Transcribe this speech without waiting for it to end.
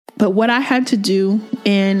But what I had to do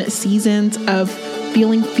in seasons of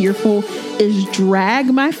feeling fearful is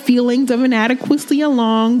drag my feelings of inadequacy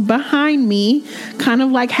along behind me, kind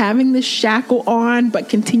of like having this shackle on, but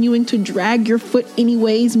continuing to drag your foot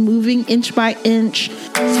anyways, moving inch by inch.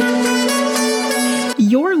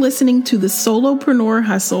 You're listening to the Solopreneur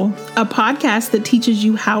Hustle, a podcast that teaches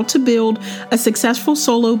you how to build a successful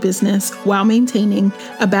solo business while maintaining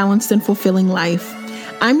a balanced and fulfilling life.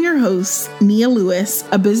 I'm your host, Nia Lewis,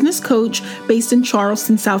 a business coach based in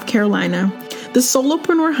Charleston, South Carolina. The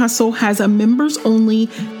Solopreneur Hustle has a members-only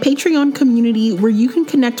Patreon community where you can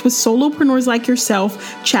connect with solopreneurs like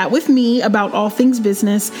yourself, chat with me about all things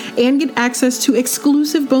business, and get access to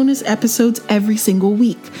exclusive bonus episodes every single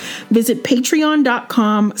week. Visit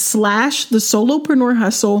patreon.com/the Solopreneur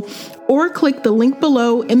Hustle or click the link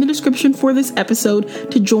below in the description for this episode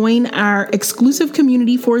to join our exclusive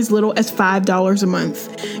community for as little as $5 a month.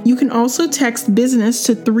 You can also text business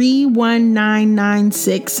to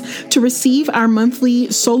 31996 to receive our monthly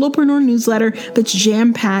Solopreneur newsletter that's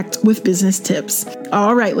jam-packed with business tips.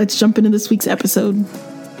 All right, let's jump into this week's episode.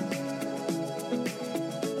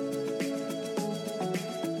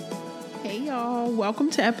 Welcome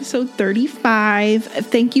to episode 35.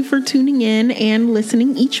 Thank you for tuning in and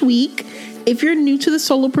listening each week. If you're new to the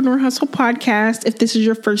Solopreneur Hustle podcast, if this is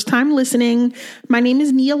your first time listening, my name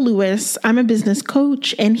is Nia Lewis. I'm a business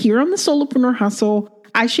coach, and here on the Solopreneur Hustle,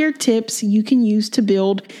 I share tips you can use to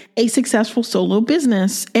build a successful solo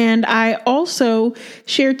business. And I also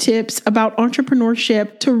share tips about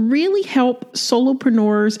entrepreneurship to really help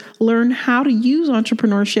solopreneurs learn how to use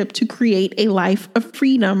entrepreneurship to create a life of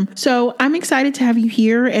freedom. So I'm excited to have you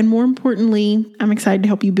here. And more importantly, I'm excited to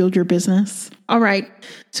help you build your business. All right.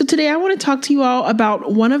 So today I want to talk to you all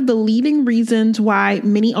about one of the leading reasons why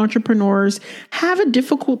many entrepreneurs have a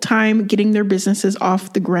difficult time getting their businesses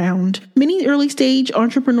off the ground. Many early stage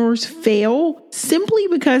entrepreneurs fail simply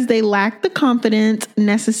because they lack the confidence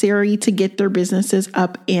necessary to get their businesses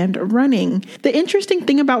up and running. The interesting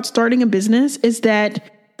thing about starting a business is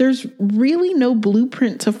that there's really no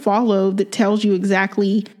blueprint to follow that tells you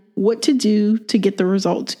exactly what to do to get the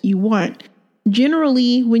results you want.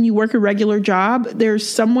 Generally, when you work a regular job, there's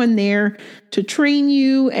someone there to train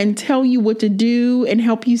you and tell you what to do and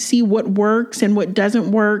help you see what works and what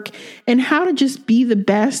doesn't work and how to just be the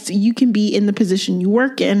best you can be in the position you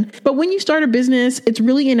work in. But when you start a business, it's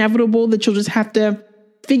really inevitable that you'll just have to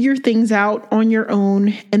figure things out on your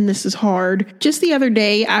own, and this is hard. Just the other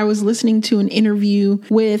day, I was listening to an interview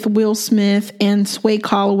with Will Smith and Sway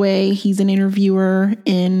Calloway. He's an interviewer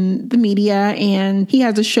in the media, and he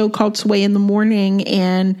has a show called Sway in the Morning,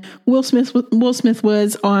 and Will Smith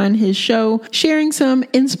was on his show sharing some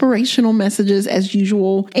inspirational messages as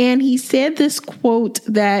usual, and he said this quote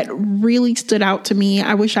that really stood out to me.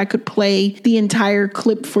 I wish I could play the entire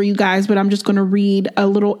clip for you guys, but I'm just going to read a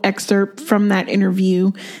little excerpt from that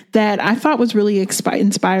interview that I thought was really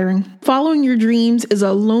inspiring. Following your dreams is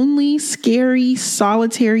a lonely, scary,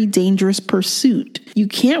 solitary, dangerous pursuit. You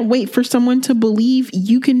can't wait for someone to believe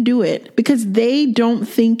you can do it because they don't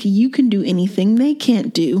think you can do anything they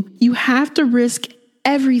can't do. You have to risk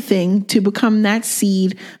everything to become that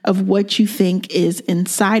seed of what you think is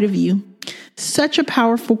inside of you. Such a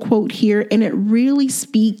powerful quote here, and it really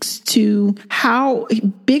speaks to how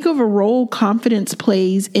big of a role confidence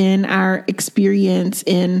plays in our experience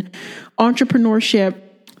in entrepreneurship.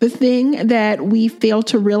 The thing that we fail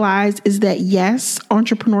to realize is that, yes,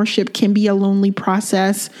 entrepreneurship can be a lonely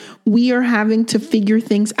process. We are having to figure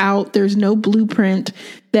things out. There's no blueprint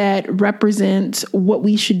that represents what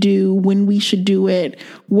we should do, when we should do it,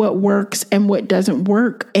 what works and what doesn't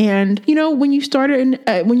work. And, you know, when you start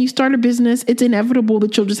a business, it's inevitable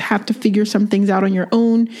that you'll just have to figure some things out on your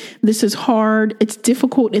own. This is hard. It's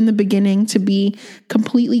difficult in the beginning to be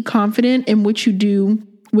completely confident in what you do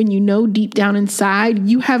when you know deep down inside,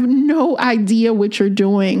 you have no idea what you're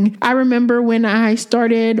doing. I remember when I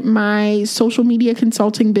started my social media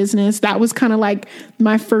consulting business, that was kind of like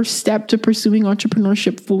my first step to pursuing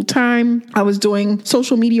entrepreneurship full time. I was doing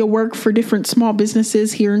social media work for different small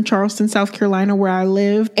businesses here in Charleston, South Carolina, where I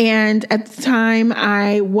live. And at the time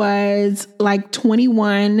I was like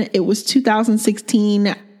 21. It was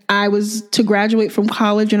 2016. I was to graduate from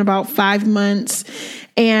college in about 5 months.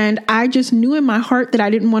 And I just knew in my heart that I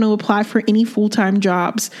didn't want to apply for any full-time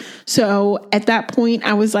jobs. So at that point,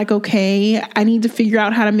 I was like, okay, I need to figure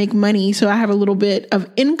out how to make money so I have a little bit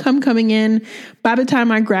of income coming in by the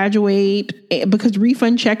time I graduate, because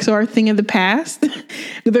refund checks are a thing of the past.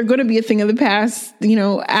 They're going to be a thing of the past,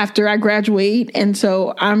 after I graduate. And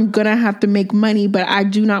so I'm going to have to make money, but I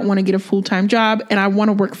do not want to get a full-time job and I want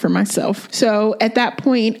to work for myself. So at that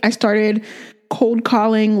point, I started cold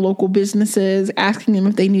calling local businesses, asking them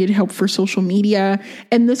if they needed help for social media.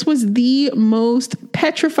 And this was the most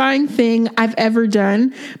petrifying thing I've ever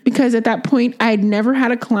done, because at that point, I had never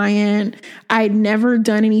had a client. I had never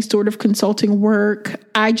done any sort of consulting work.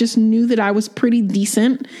 I just knew that I was pretty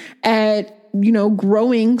decent at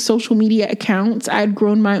growing social media accounts. I had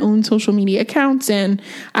grown my own social media accounts, and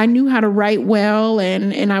I knew how to write well,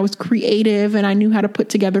 and I was creative, and I knew how to put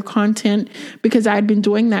together content because I had been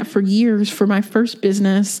doing that for years for my first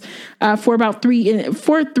business. For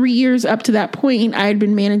 3 years up to that point, I had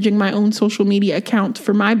been managing my own social media account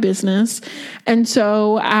for my business. And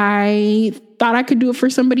so I thought I could do it for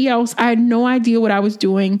somebody else. I had no idea what I was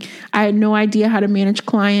doing. I had no idea how to manage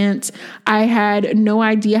clients. I had no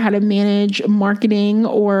idea how to manage marketing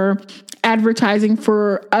or advertising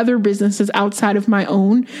for other businesses outside of my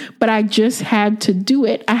own, but I just had to do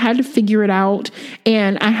it. I had to figure it out,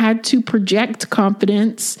 and I had to project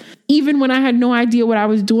confidence even when I had no idea what I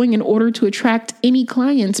was doing in order to attract any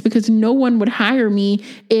clients, because no one would hire me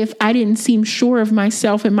if I didn't seem sure of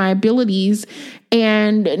myself and my abilities.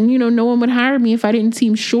 And, no one would hire me if I didn't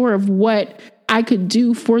seem sure of what I could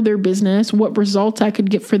do for their business, what results I could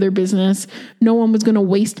get for their business. No one was going to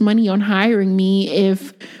waste money on hiring me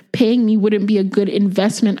if paying me wouldn't be a good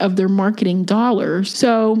investment of their marketing dollars.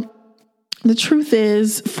 So the truth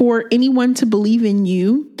is, for anyone to believe in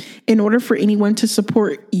you, in order for anyone to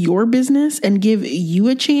support your business and give you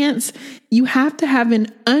a chance, you have to have an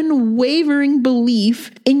unwavering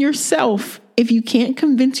belief in yourself. If you can't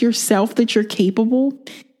convince yourself that you're capable,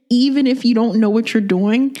 even if you don't know what you're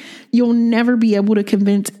doing, you'll never be able to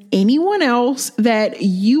convince anyone else that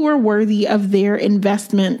you are worthy of their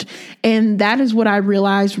investment. And that is what I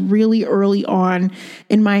realized really early on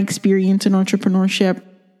in my experience in entrepreneurship.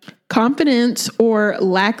 Confidence or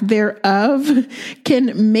lack thereof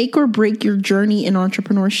can make or break your journey in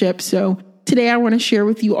entrepreneurship. So today I want to share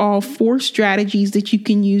with you all 4 strategies that you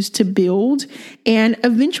can use to build and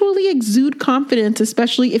eventually exude confidence,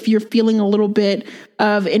 especially if you're feeling a little bit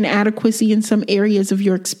of inadequacy in some areas of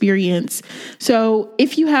your experience. So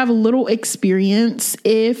if you have little experience,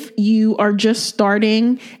 if you are just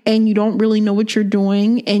starting and you don't really know what you're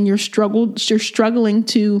doing and you're struggling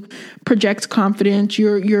to project confidence,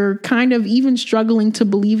 you're kind of even struggling to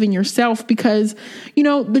believe in yourself, because,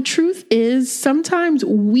 the truth is sometimes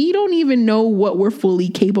we don't even know what we're fully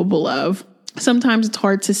capable of. Sometimes it's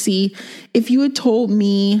hard to see. If you had told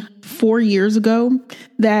me 4 years ago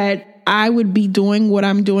that I would be doing what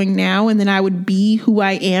I'm doing now, and then I would be who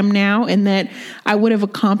I am now, and that I would have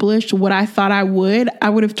accomplished what I thought I would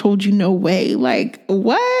have told you no way. Like,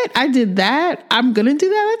 what? I did that? I'm going to do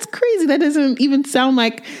that? That's crazy. That doesn't even sound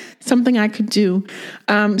like something I could do.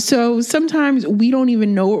 So sometimes we don't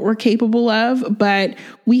even know what we're capable of, but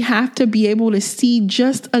we have to be able to see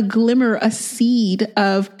just a glimmer, a seed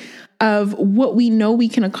of what we know we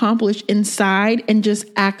can accomplish inside, and just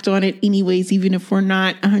act on it anyways, even if we're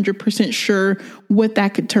not 100% sure what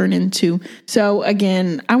that could turn into. So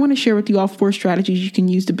again, I want to share with you all 4 strategies you can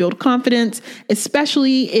use to build confidence,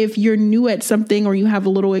 especially if you're new at something or you have a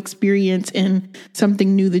little experience in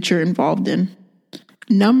something new that you're involved in.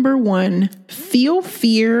 Number 1, feel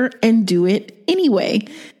fear and do it anyway.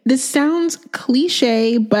 This sounds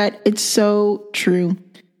cliche, but it's so true.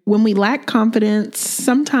 When we lack confidence,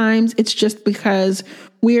 sometimes it's just because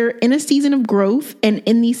we're in a season of growth, and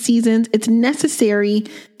in these seasons, it's necessary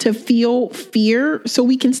to feel fear so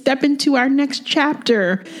we can step into our next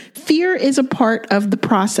chapter. Fear is a part of the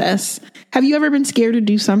process. Have you ever been scared to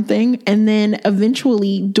do something, and then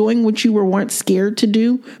eventually doing what you were once scared to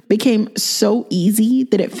do became so easy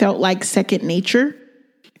that it felt like second nature?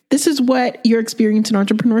 This is what your experience in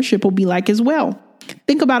entrepreneurship will be like as well.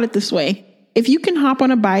 Think about it this way. If you can hop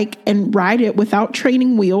on a bike and ride it without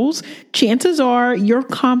training wheels, chances are you're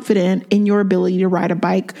confident in your ability to ride a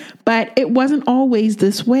bike, but it wasn't always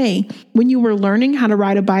this way. When you were learning how to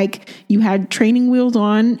ride a bike, you had training wheels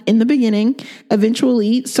on in the beginning.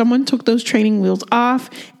 Eventually, someone took those training wheels off,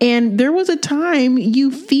 and there was a time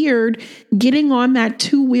you feared getting on that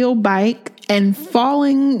 2-wheel bike and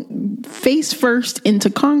falling face first into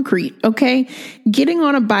concrete, okay? Getting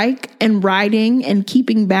on a bike and riding and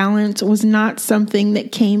keeping balance was not something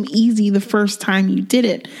that came easy the first time you did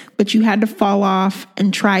it, but you had to fall off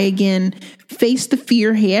and try again, face the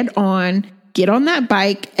fear head on, get on that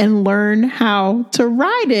bike and learn how to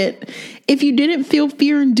ride it. If you didn't feel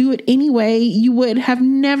fear and do it anyway, you would have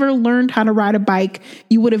never learned how to ride a bike.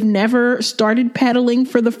 You would have never started pedaling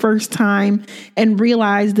for the first time and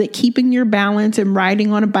realized that keeping your balance and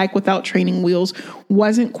riding on a bike without training wheels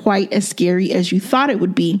wasn't quite as scary as you thought it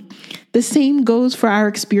would be. The same goes for our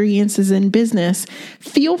experiences in business.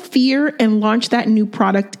 Feel fear and launch that new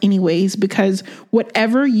product anyways, because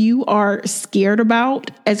whatever you are scared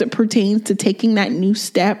about as it pertains to taking that new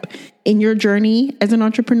step in your journey as an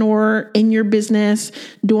entrepreneur, in your business,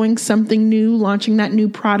 doing something new, launching that new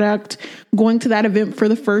product, going to that event for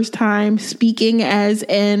the first time, speaking as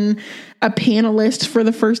a panelist for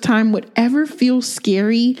the first time, whatever feels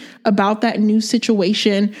scary about that new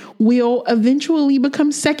situation will eventually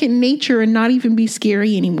become second nature and not even be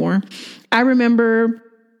scary anymore. I remember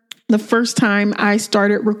the first time I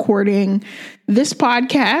started recording this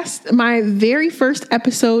podcast, my very first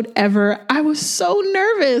episode ever, I was so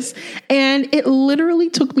nervous. And it literally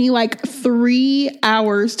took me like 3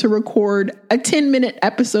 hours to record a 10-minute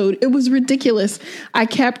episode. It was ridiculous. I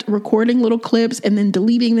kept recording little clips and then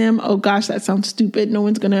deleting them. Oh gosh, that sounds stupid. No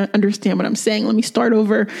one's going to understand what I'm saying. Let me start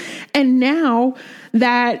over. And now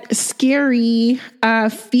that scary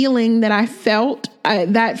feeling that I felt,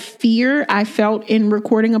 that fear I felt in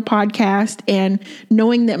recording a podcast and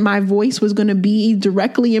knowing that my voice was going to be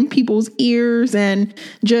directly in people's ears and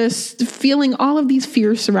just feeling all of these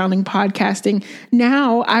fears surrounding podcasting.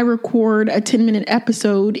 Now I record a 10-minute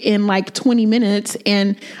episode in like 20 minutes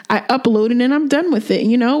and I upload it and I'm done with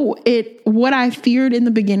it. What I feared in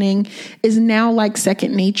the beginning is now like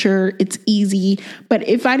second nature. It's easy. But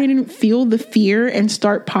if I didn't feel the fear and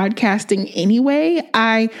start podcasting anyway,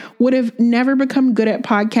 I would have never become good at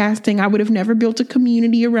podcasting. I would have never built a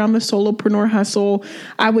community around the solopreneur hustle.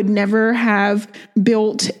 I would never have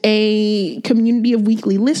built a community of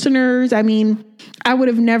weekly listeners. I mean, I would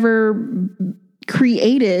have never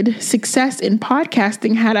created success in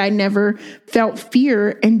podcasting had I never felt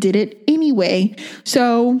fear and did it anyway.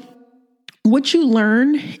 So what you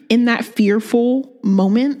learn in that fearful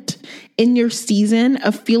moment in your season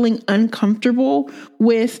of feeling uncomfortable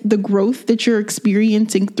with the growth that you're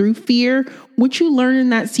experiencing through fear, what you learn in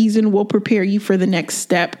that season will prepare you for the next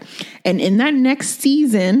step. And in that next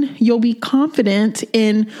season, you'll be confident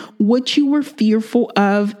in what you were fearful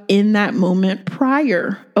of in that moment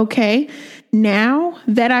prior. Okay. Now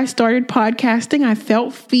that I started podcasting, I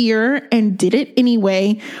felt fear and did it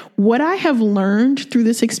anyway. What I have learned through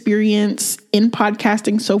this experience in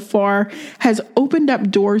podcasting so far has opened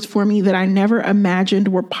up doors for me that I never imagined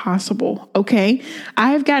were possible. Okay.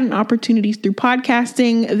 I have gotten opportunities through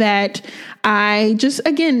podcasting that I just,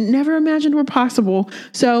 again, never imagined were possible.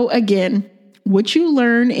 So again, what you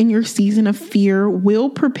learn in your season of fear will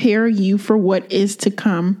prepare you for what is to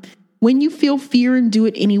come. When you feel fear and do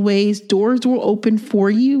it anyways, doors will open for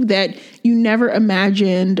you that you never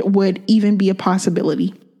imagined would even be a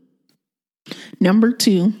possibility. Number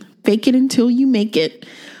 2, fake it until you make it.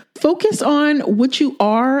 Focus on what you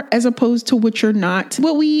are as opposed to what you're not.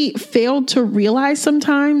 What we fail to realize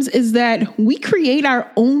sometimes is that we create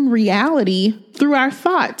our own reality through our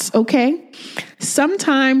thoughts, okay?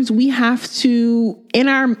 Sometimes we have to, in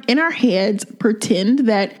our heads, pretend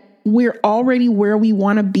that we're already where we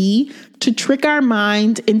want to be to trick our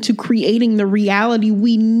mind into creating the reality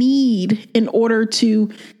we need in order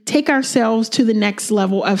to take ourselves to the next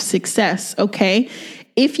level of success, okay?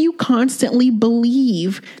 If you constantly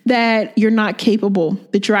believe that you're not capable,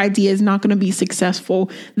 that your idea is not going to be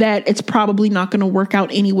successful, that it's probably not going to work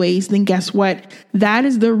out anyways, then guess what? That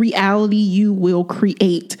is the reality you will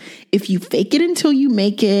create. If you fake it until you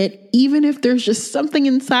make it, even if there's just something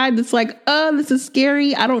inside that's like, oh, this is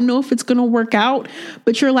scary, I don't know if it's going to work out,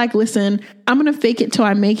 but you're like, listen, I'm going to fake it till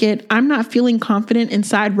I make it. I'm not feeling confident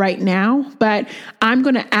inside right now, but I'm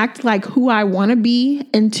going to act like who I want to be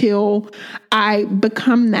until I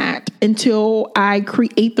become that, until I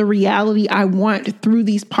create the reality I want through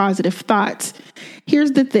these positive thoughts.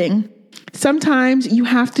 Here's the thing. Sometimes you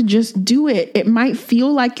have to just do it. It might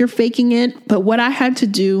feel like you're faking it, but what I had to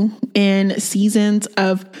do in seasons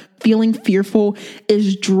of feeling fearful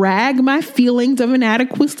is drag my feelings of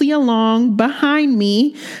inadequacy along behind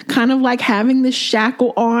me, kind of like having this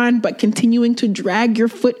shackle on, but continuing to drag your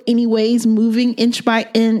foot anyways, moving inch by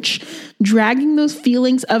inch, dragging those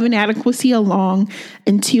feelings of inadequacy along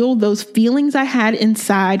until those feelings I had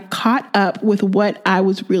inside caught up with what I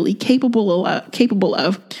was really capable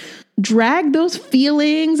of. Drag those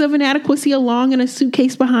feelings of inadequacy along in a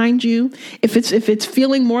suitcase behind you. If it's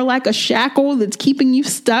feeling more like a shackle that's keeping you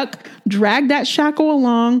stuck, drag that shackle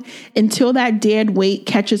along until that dead weight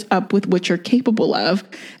catches up with what you're capable of.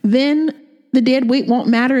 Then the dead weight won't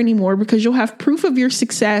matter anymore because you'll have proof of your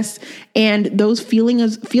success, and those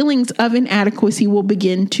feelings of inadequacy will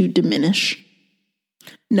begin to diminish.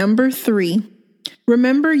 Number 3,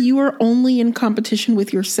 remember you are only in competition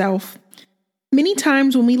with yourself. Many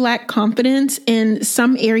times when we lack confidence in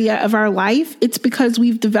some area of our life, it's because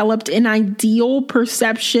we've developed an ideal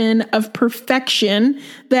perception of perfection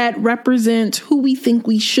that represents who we think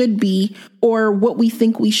we should be or what we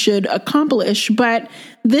think we should accomplish. But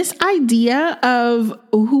this idea of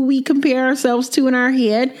who we compare ourselves to in our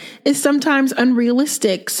head is sometimes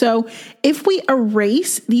unrealistic. So if we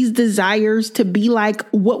erase these desires to be like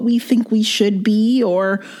what we think we should be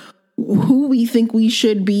or who we think we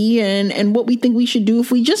should be and what we think we should do, if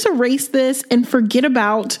we just erase this and forget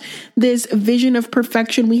about this vision of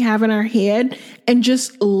perfection we have in our head and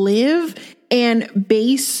just live and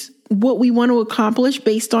base what we want to accomplish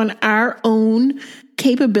based on our own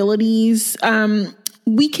capabilities,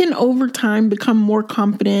 we can over time become more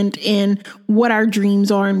confident in what our dreams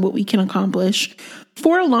are and what we can accomplish.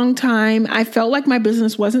 For a long time, I felt like my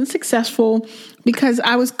business wasn't successful because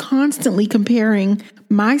I was constantly comparing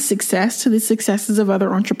my success to the successes of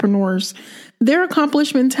other entrepreneurs. Their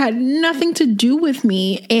accomplishments had nothing to do with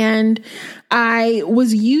me, and I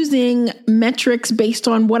was using metrics based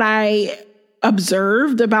on what I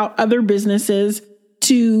observed about other businesses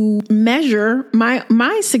to measure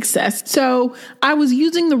my success. So I was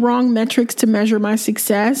using the wrong metrics to measure my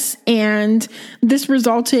success. And this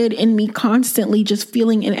resulted in me constantly just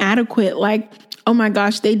feeling inadequate. Like, oh my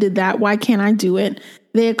gosh, they did that. Why can't I do it?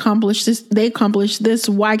 They accomplished this. They accomplished this.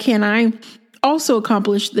 Why can't I also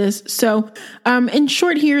accomplish this? So in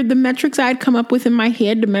short here, the metrics I had come up with in my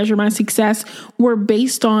head to measure my success were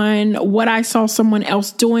based on what I saw someone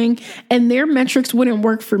else doing, and their metrics wouldn't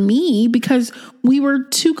work for me because we were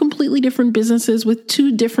two completely different businesses with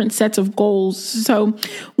two different sets of goals. So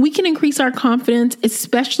we can increase our confidence,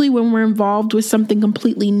 especially when we're involved with something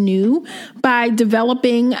completely new, by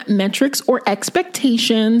developing metrics or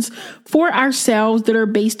expectations for ourselves that are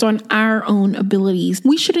based on our own abilities.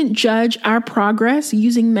 We shouldn't judge our progress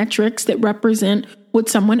using metrics that represent what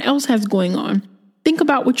someone else has going on. Think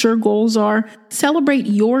about what your goals are, celebrate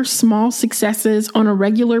your small successes on a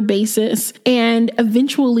regular basis, and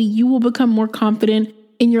eventually you will become more confident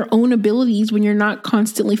in your own abilities when you're not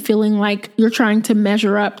constantly feeling like you're trying to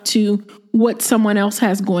measure up to what someone else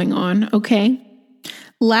has going on, okay?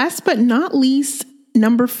 Last but not least,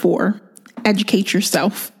 number 4, educate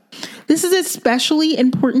yourself. This is especially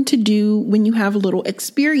important to do when you have little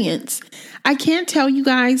experience. I can't tell you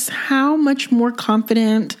guys how much more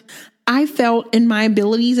confident I felt in my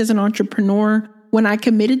abilities as an entrepreneur when I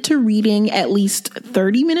committed to reading at least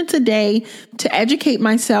 30 minutes a day to educate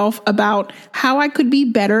myself about how I could be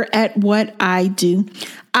better at what I do.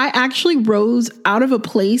 I actually rose out of a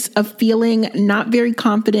place of feeling not very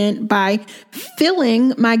confident by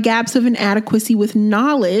filling my gaps of inadequacy with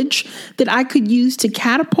knowledge that I could use to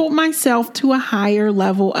catapult myself to a higher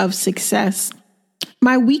level of success.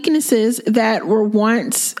 My weaknesses that were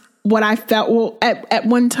once what I felt, at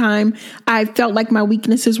one time, I felt like my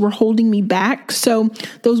weaknesses were holding me back. So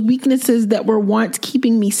those weaknesses that were once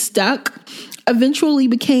keeping me stuck eventually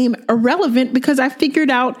became irrelevant because I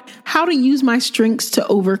figured out how to use my strengths to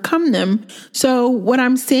overcome them. So what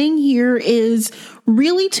I'm saying here is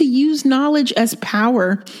really to use knowledge as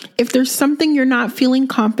power. If there's something you're not feeling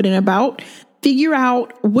confident about, figure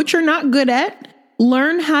out what you're not good at,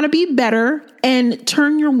 learn how to be better, and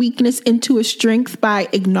turn your weakness into a strength by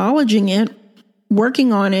acknowledging it,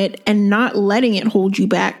 working on it, and not letting it hold you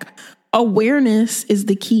back. Awareness is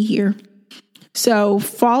the key here. So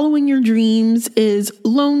following your dreams is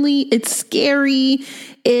lonely, it's scary,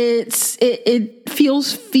 it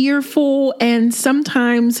feels fearful, and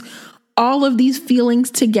sometimes all of these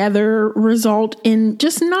feelings together result in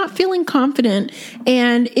just not feeling confident.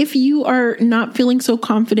 And if you are not feeling so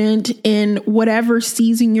confident in whatever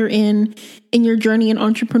season you're in your journey in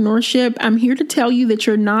entrepreneurship, I'm here to tell you that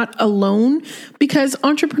you're not alone, because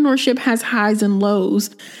entrepreneurship has highs and lows.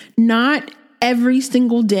 Not every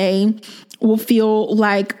single day will feel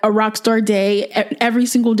like a rock star day. Every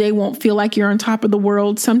single day won't feel like you're on top of the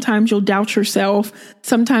world. Sometimes you'll doubt yourself.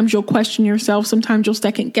 Sometimes you'll question yourself. Sometimes you'll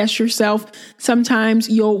second guess yourself. Sometimes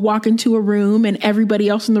you'll walk into a room and everybody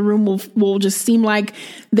else in the room will just seem like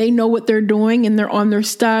they know what they're doing and they're on their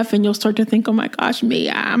stuff. And you'll start to think, oh my gosh,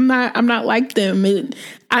 I'm not like them.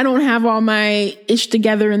 I don't have all my ish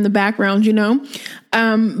together in the background,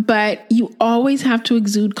 but you always have to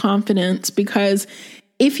exude confidence, because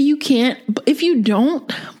if you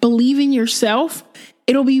don't believe in yourself,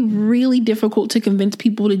 it'll be really difficult to convince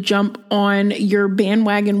people to jump on your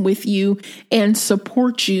bandwagon with you and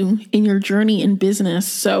support you in your journey in business.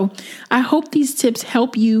 So I hope these tips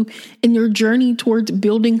help you in your journey towards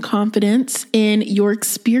building confidence in your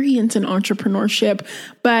experience in entrepreneurship.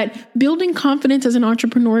 But building confidence as an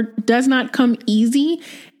entrepreneur does not come easy.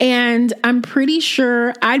 And I'm pretty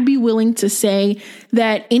sure I'd be willing to say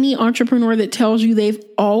that any entrepreneur that tells you they've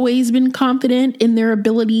always been confident in their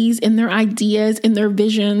abilities, in their ideas, in their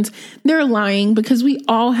visions, they're lying, because we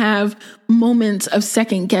all have moments of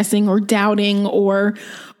second guessing or doubting or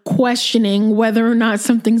questioning whether or not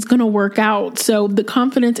something's going to work out. So the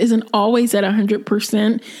confidence isn't always at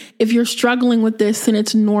 100%. If you're struggling with this, then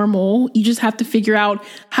it's normal. You just have to figure out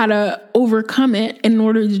how to overcome it. In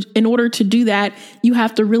order to do that, you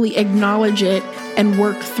have to really acknowledge it and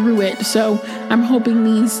work through it. So I'm hoping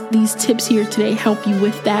these tips here today help you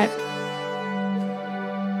with that.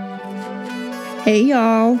 Hey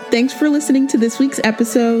y'all, thanks for listening to this week's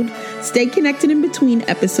episode. Stay connected in between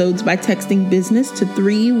episodes by texting business to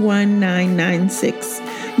 31996.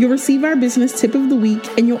 You'll receive our business tip of the week,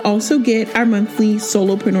 and you'll also get our monthly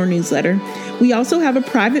Solopreneur newsletter. We also have a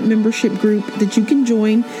private membership group that you can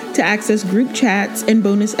join to access group chats and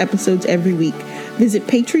bonus episodes every week. Visit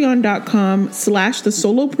patreon.com/the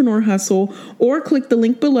Solopreneur Hustle or click the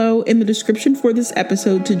link below in the description for this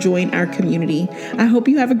episode to join our community. I hope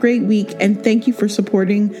you have a great week, and thank you for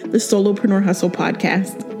supporting the Solopreneur Hustle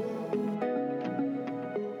podcast.